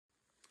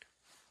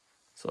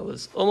So I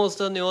was almost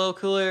done the oil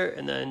cooler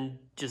and then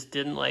just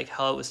didn't like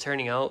how it was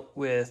turning out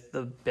with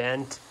the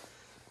bent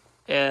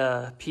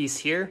piece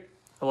here.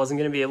 I wasn't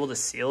going to be able to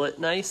seal it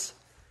nice.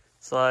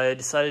 So I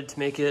decided to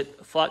make it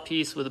a flat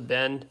piece with a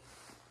bend.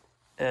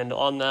 And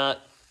on that,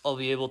 I'll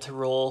be able to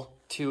roll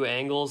 2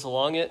 angles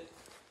along it.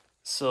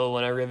 So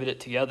when I rivet it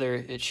together,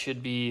 it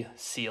should be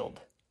sealed.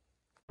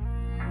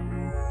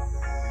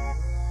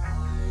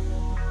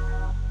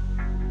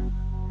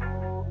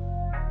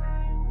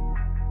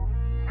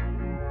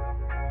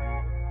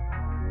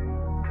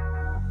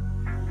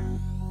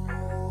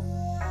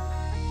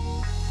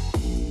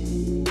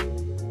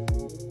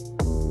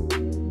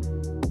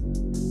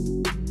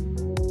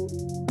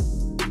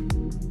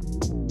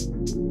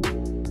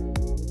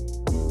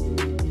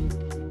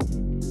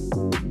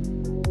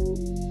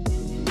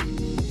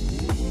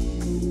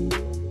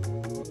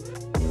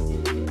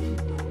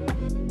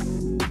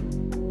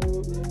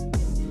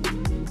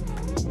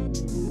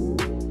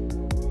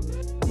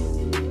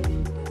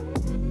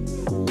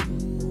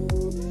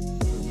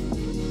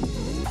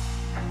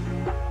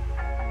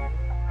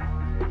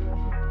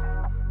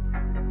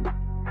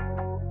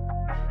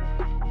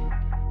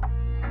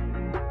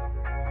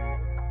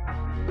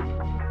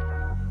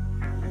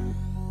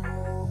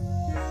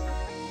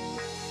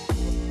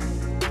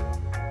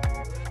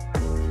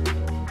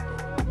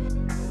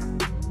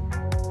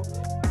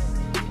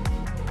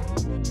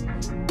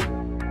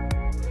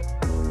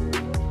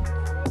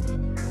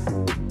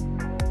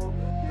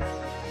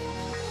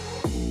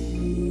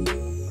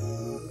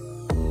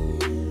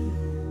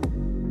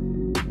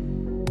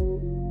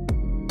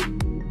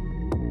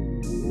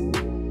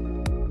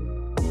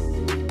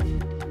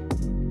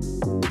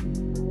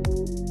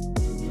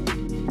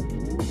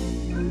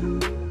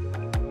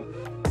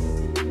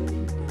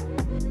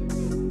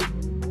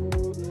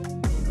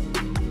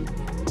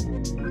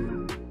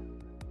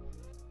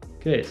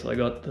 Okay, so I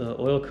got the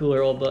oil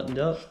cooler all buttoned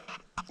up.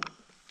 I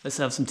just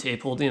have some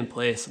tape holding in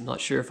place. I'm not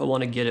sure if I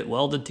want to get it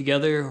welded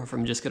together or if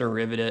I'm just going to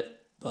rivet it,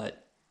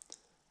 but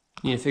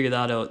I need to figure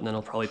that out, and then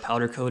I'll probably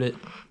powder coat it.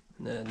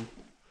 And then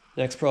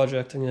next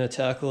project I'm going to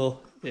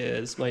tackle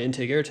is my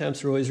intake air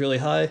temps are always really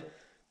high.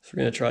 So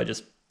we're going to try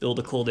just build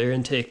a cold air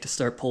intake to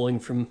start pulling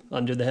from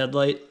under the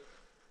headlight.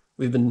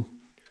 We've been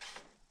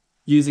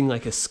using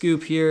like a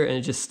scoop here and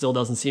it just still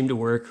doesn't seem to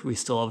work. We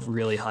still have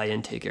really high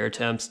intake air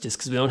temps just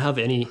because we don't have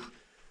any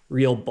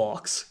real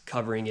box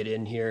covering it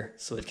in here,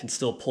 so it can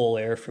still pull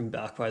air from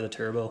back by the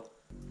turbo.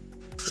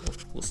 So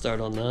we'll start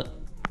on that.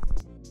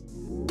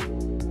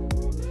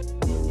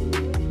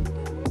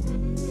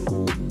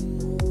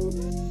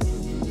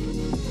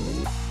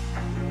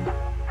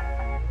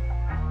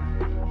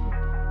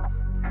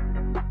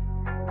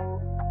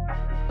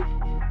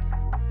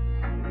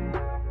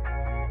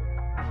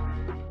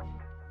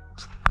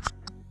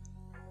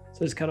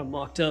 So I just kind of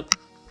mocked up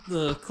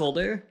the cold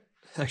air.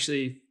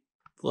 Actually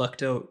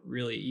lucked out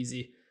really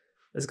easy.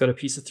 I just got a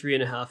piece of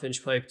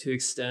 3.5-inch pipe to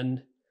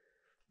extend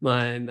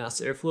my mass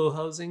airflow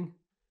housing,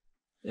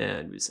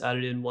 and we just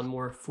added in one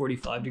more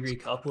 45-degree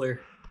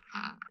coupler,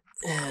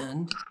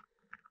 and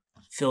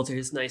filter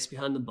is nice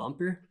behind the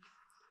bumper.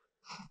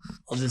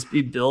 I'll just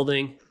be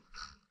building,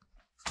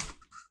 if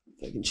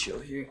I can show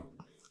here,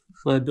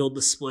 when I build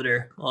the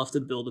splitter, I'll have to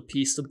build a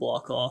piece to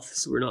block off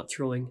so we're not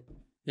throwing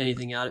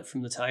anything at it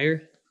from the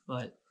tire.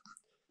 But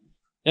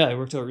yeah, it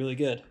worked out really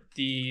good.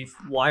 The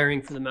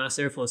wiring for the mass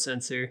airflow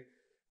sensor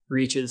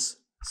reaches,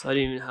 so I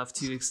didn't even have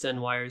to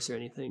extend wires or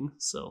anything.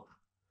 So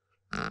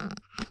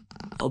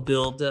I'll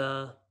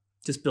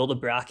just build a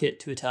bracket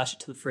to attach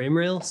it to the frame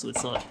rail so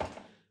it's not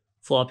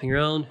flopping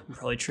around. I'll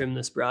probably trim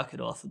this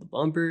bracket off of the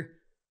bumper,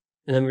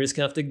 and then we're just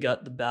gonna have to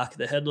gut the back of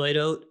the headlight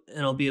out,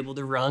 and I'll be able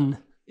to run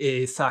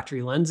a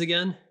factory lens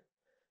again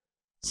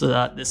so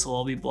that this will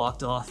all be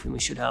blocked off and we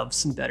should have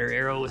some better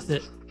aero with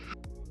it.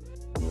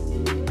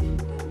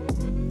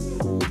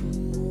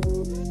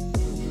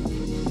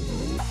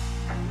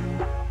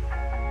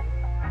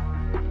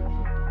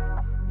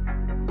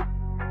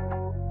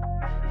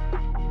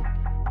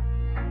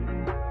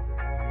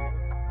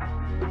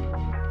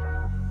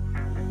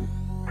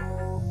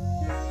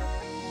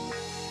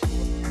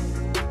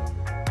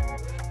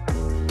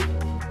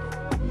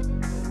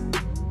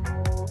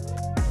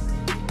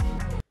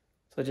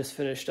 So I just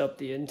finished up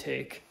the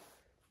intake,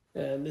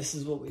 and this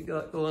is what we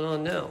got going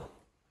on now.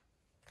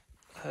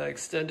 I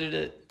extended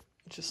it,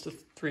 just a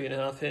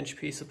 3.5-inch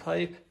piece of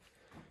pipe,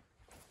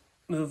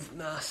 moved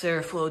mass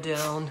airflow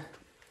down,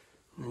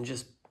 and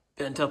just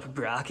bent up a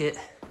bracket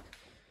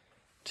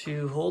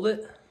to hold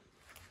it.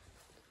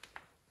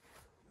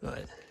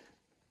 But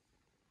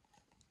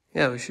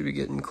yeah, we should be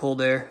getting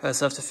cold air. I just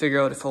have to figure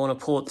out if I want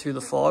to pull it through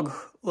the fog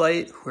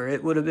light where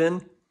it would have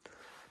been,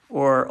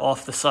 or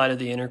off the side of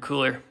the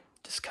intercooler.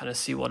 Just kind of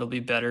see what'll be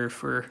better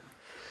for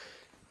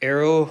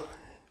aero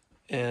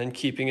and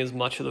keeping as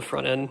much of the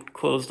front end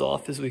closed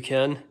off as we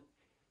can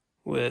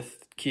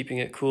with keeping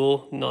it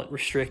cool, not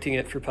restricting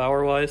it for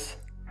power wise.